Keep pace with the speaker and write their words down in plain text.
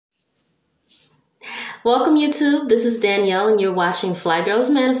Welcome YouTube, this is Danielle and you're watching Fly Girls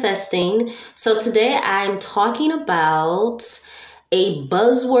Manifesting. So today I'm talking about a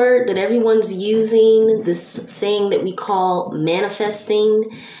buzzword that everyone's using, this thing that we call manifesting.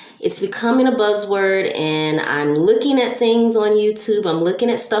 It's becoming a buzzword and I'm looking at things on YouTube, I'm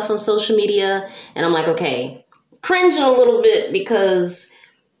looking at stuff on social media and I'm like, okay, cringing a little bit because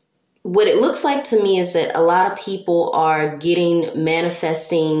what it looks like to me is that a lot of people are getting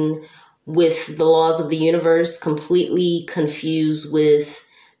manifesting with the laws of the universe completely confused with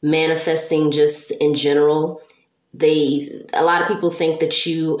manifesting just in general. A lot of people think that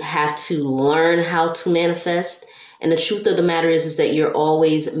you have to learn how to manifest. And the truth of the matter is that you're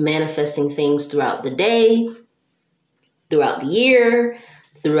always manifesting things throughout the day, throughout the year,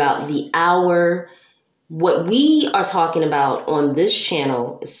 throughout the hour. What we are talking about on this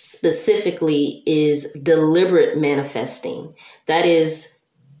channel specifically is deliberate manifesting. That is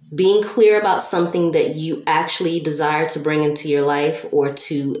being clear about something that you actually desire to bring into your life or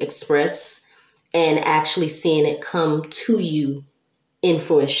to express and actually seeing it come to you in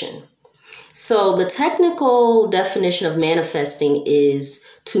fruition. So the technical definition of manifesting is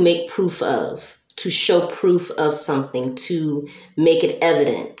to make proof of, to show proof of something, to make it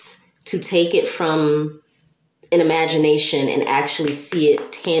evident, to take it from an imagination and actually see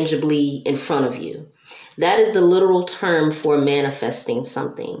it tangibly in front of you. That is the literal term for manifesting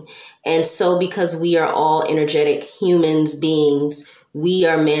something. And so because we are all energetic humans, beings, we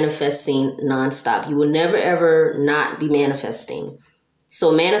are manifesting nonstop. You will never, ever not be manifesting.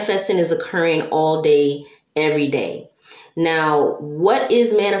 So manifesting is occurring all day, every day. Now, what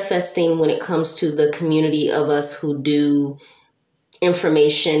is manifesting when it comes to the community of us who do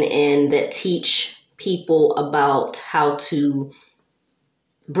information and that teach people about how to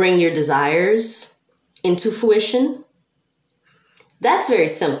bring your desires into fruition? That's very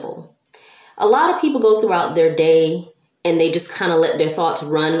simple. A lot of people go throughout their day and they just kind of let their thoughts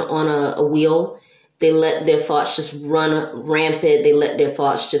run on a wheel. They let their thoughts just run rampant. They let their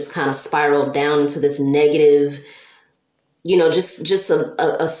thoughts just kind of spiral down into this negative, just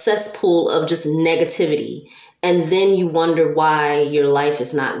a cesspool of just negativity. And then you wonder why your life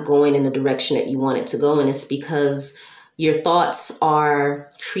is not going in the direction that you want it to go. And it's because your thoughts are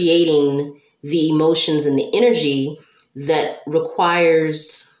creating the emotions and the energy that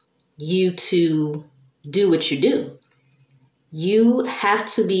requires you to do what you do. You have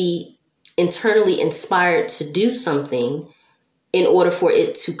to be internally inspired to do something in order for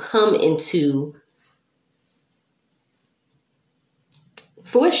it to come into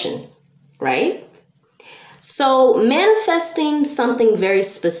fruition, right? So manifesting something very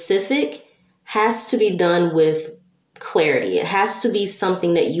specific has to be done with clarity. It has to be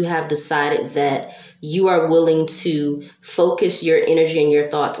something that you have decided that you are willing to focus your energy and your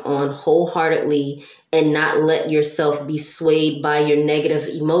thoughts on wholeheartedly and not let yourself be swayed by your negative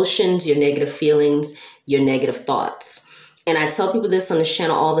emotions, your negative feelings, your negative thoughts. And I tell people this on this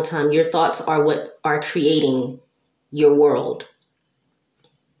channel all the time. Your thoughts are what are creating your world.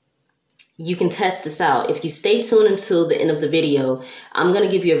 You can test this out. If you stay tuned until the end of the video, I'm going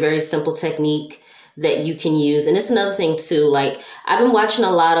to give you a very simple technique that you can use. And it's another thing too, like I've been watching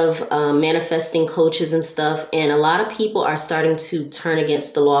a lot of manifesting coaches and stuff, and a lot of people are starting to turn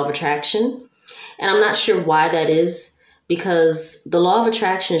against the law of attraction. And I'm not sure why that is, because the law of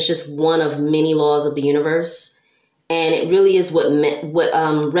attraction is just one of many laws of the universe. And it really is what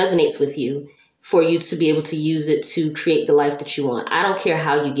resonates with you for you to be able to use it to create the life that you want. I don't care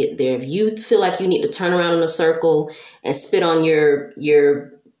how you get there. If you feel like you need to turn around in a circle and spit on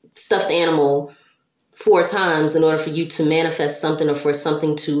your stuffed animal 4 times in order for you to manifest something or for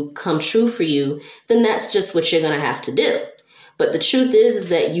something to come true for you, then that's just what you're going to have to do. But the truth is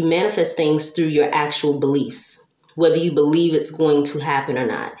that you manifest things through your actual beliefs, whether you believe it's going to happen or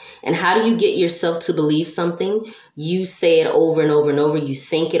not. And how do you get yourself to believe something? You say it over and over and over. You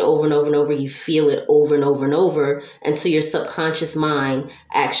think it over and over and over. You feel it over and over and over until your subconscious mind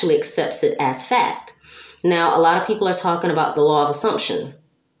actually accepts it as fact. Now, a lot of people are talking about the law of assumption.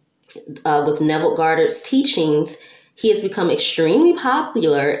 With Neville Goddard's teachings, he has become extremely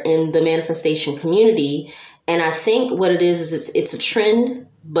popular in the manifestation community. And I think what it is it's a trend,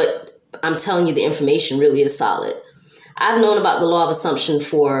 but I'm telling you the information really is solid. I've known about the law of assumption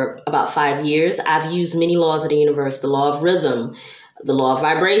for about 5 years. I've used many laws of the universe, the law of rhythm, the law of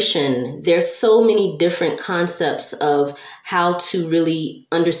vibration. There's so many different concepts of how to really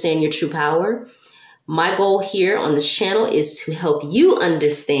understand your true power. My goal here on this channel is to help you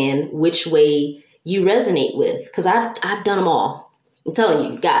understand which way you resonate with, because I've done them all. I'm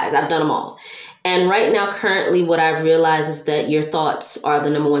telling you guys, I've done them all. And right now, currently, what I've realized is that your thoughts are the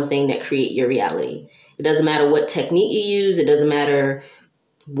number one thing that create your reality. It doesn't matter what technique you use. It doesn't matter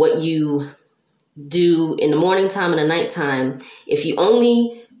what you do in the morning time and the nighttime. If you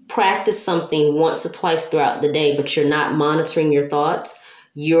only practice something once or twice throughout the day, but you're not monitoring your thoughts,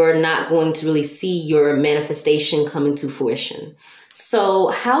 you're not going to really see your manifestation coming to fruition. So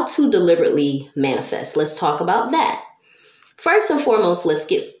how to deliberately manifest? Let's talk about that. First and foremost, let's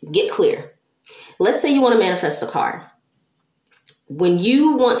get clear. Let's say you want to manifest a car. When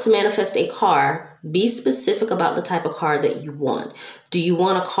you want to manifest a car, be specific about the type of car that you want. Do you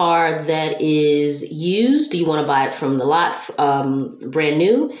want a car that is used? Do you want to buy it from the lot, brand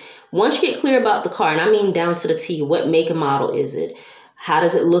new? Once you get clear about the car, and I mean down to the T, what make and model is it? How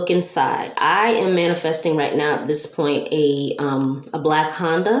does it look inside? I am manifesting right now at this point a black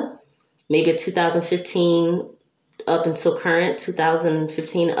Honda, maybe a 2015 up until current,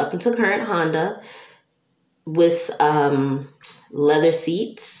 2015 up until current Honda with leather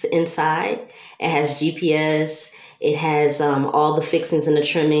seats inside. It has GPS. It has all the fixings and the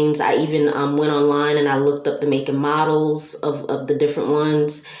trimmings. I even went online and I looked up the make and models of the different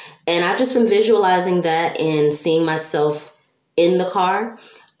ones. And I've just been visualizing that and seeing myself in the car.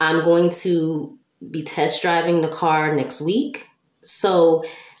 I'm going to be test driving the car next week. So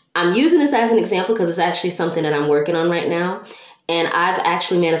I'm using this as an example because it's actually something that I'm working on right now. And I've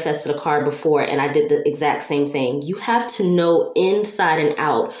actually manifested a car before and I did the exact same thing. You have to know inside and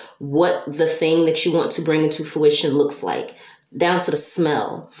out what the thing that you want to bring into fruition looks like, down to the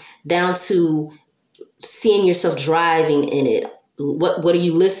smell, down to seeing yourself driving in it. What are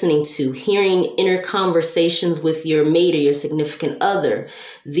you listening to? Hearing inner conversations with your mate or your significant other.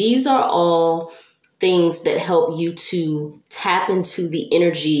 These are all things that help you to tap into the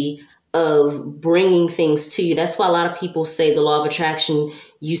energy of bringing things to you. That's why a lot of people say the law of attraction,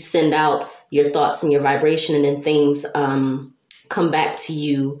 you send out your thoughts and your vibration and then things come back to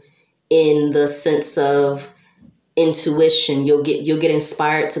you in the sense of intuition. You'll get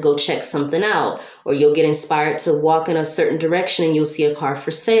inspired to go check something out, or you'll get inspired to walk in a certain direction and you'll see a car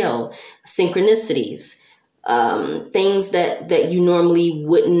for sale. Synchronicities. Things that you normally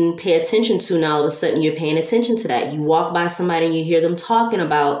wouldn't pay attention to, now all of a sudden you're paying attention to that. You walk by somebody and you hear them talking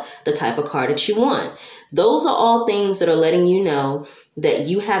about the type of car that you want. Those are all things that are letting you know that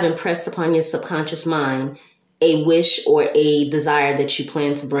you have impressed upon your subconscious mind a wish or a desire that you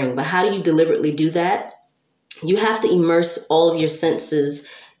plan to bring. But how do you deliberately do that? You have to immerse all of your senses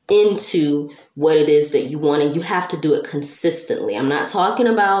into what it is that you want, and you have to do it consistently. I'm not talking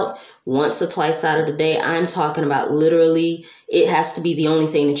about once or twice out of the day. I'm talking about literally, it has to be the only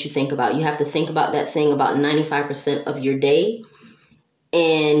thing that you think about. You have to think about that thing about 95% of your day.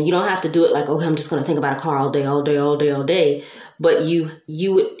 And you don't have to do it like, oh, I'm just going to think about a car all day, all day, all day, all day. But you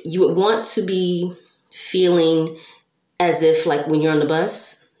would want to be feeling as if, like, when you're on the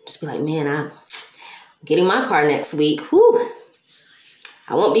bus, just be like, man, I'm getting my car next week. Whew.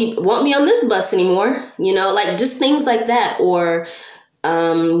 I won't be on this bus anymore. You know, like just things like that. Or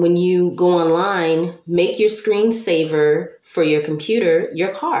when you go online, make your screensaver for your computer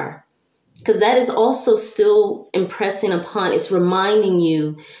your car. Because that is also still impressing upon, it's reminding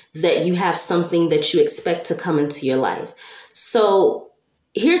you that you have something that you expect to come into your life. So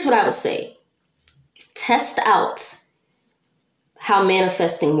here's what I would say. Test out how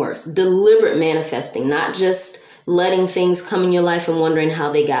manifesting works. Deliberate manifesting, not just letting things come in your life and wondering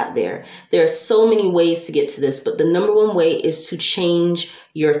how they got there. There are so many ways to get to this, but the number one way is to change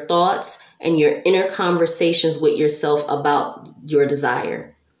your thoughts and your inner conversations with yourself about your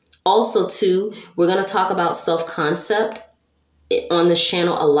desire. Also, too, we're going to talk about self-concept on this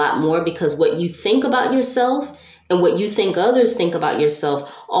channel a lot more, because what you think about yourself and what you think others think about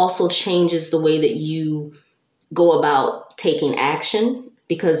yourself also changes the way that you go about taking action.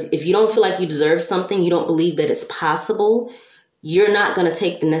 Because if you don't feel like you deserve something, you don't believe that it's possible, you're not going to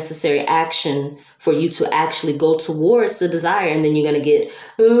take the necessary action for you to actually go towards the desire. And then you're going to get,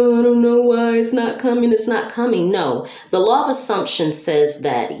 oh, I don't know why it's not coming. It's not coming. No, the law of assumption says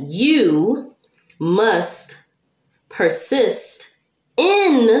that you must persist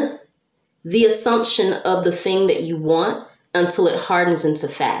in the assumption of the thing that you want until it hardens into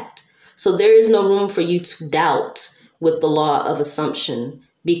fact. So there is no room for you to doubt with the law of assumption,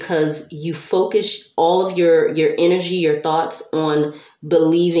 because you focus all of your energy, your thoughts on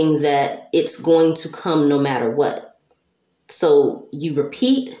believing that it's going to come no matter what. So you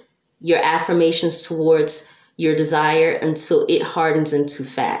repeat your affirmations towards your desire until it hardens into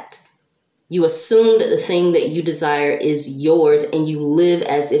fact. You assume that the thing that you desire is yours and you live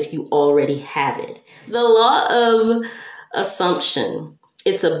as if you already have it. The law of assumption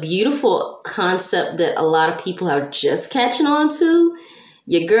It's a beautiful concept that a lot of people are just catching on to.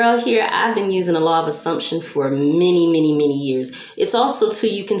 Your girl here, I've been using the law of assumption for many, many, many years. It's also too,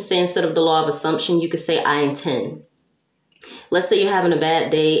 you can say instead of the law of assumption, you could say I intend. Let's say you're having a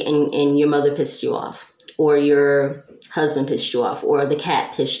bad day and your mother pissed you off, or your husband pissed you off, or the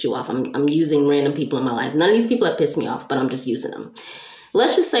cat pissed you off. I'm using random people in my life. None of these people have pissed me off, but I'm just using them.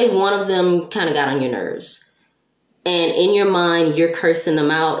 Let's just say one of them kind of got on your nerves. And in your mind, you're cursing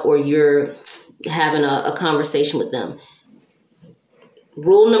them out, or you're having a conversation with them.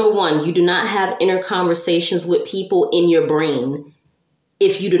 Rule number one, you do not have inner conversations with people in your brain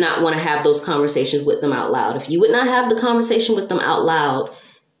if you do not want to have those conversations with them out loud. If you would not have the conversation with them out loud,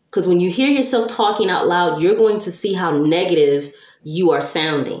 because when you hear yourself talking out loud, you're going to see how negative you are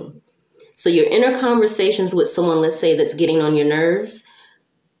sounding. So your inner conversations with someone, let's say, that's getting on your nerves,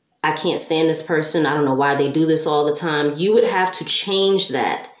 I can't stand this person, I don't know why they do this all the time, you would have to change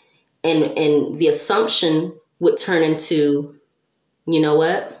that. And the assumption would turn into, you know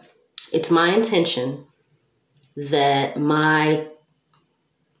what? It's my intention that my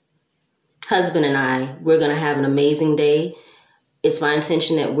husband and I, we're going to have an amazing day. It's my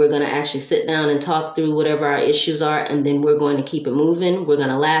intention that we're going to actually sit down and talk through whatever our issues are, and then we're going to keep it moving. We're going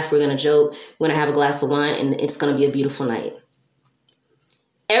to laugh. We're going to joke. We're going to have a glass of wine, and it's going to be a beautiful night.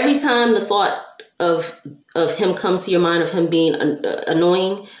 Every time the thought of him comes to your mind, of him being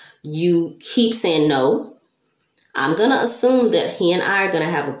annoying, you keep saying, no, I'm going to assume that he and I are going to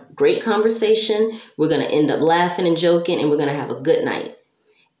have a great conversation. We're going to end up laughing and joking, and we're going to have a good night.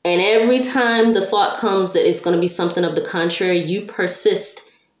 And every time the thought comes that it's going to be something of the contrary, you persist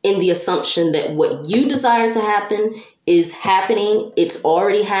in the assumption that what you desire to happen is happening, it's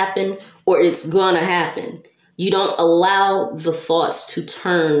already happened, or it's going to happen. You don't allow the thoughts to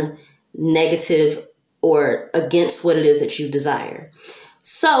turn negative or against what it is that you desire.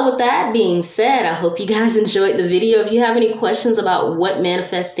 So with that being said, I hope you guys enjoyed the video. If you have any questions about what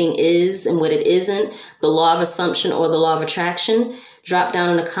manifesting is and what it isn't, the law of assumption or the law of attraction, drop down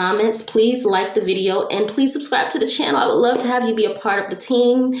in the comments. Please like the video and please subscribe to the channel. I would love to have you be a part of the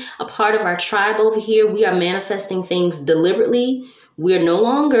team, a part of our tribe over here. We are manifesting things deliberately. We are no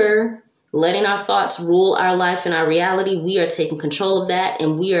longer letting our thoughts rule our life and our reality. We are taking control of that,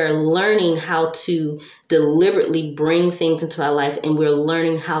 and we are learning how to deliberately bring things into our life, and we're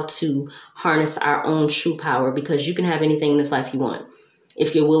learning how to harness our own true power, because you can have anything in this life you want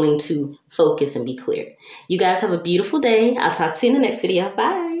if you're willing to focus and be clear. You guys have a beautiful day. I'll talk to you in the next video.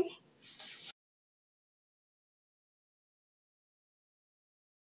 Bye.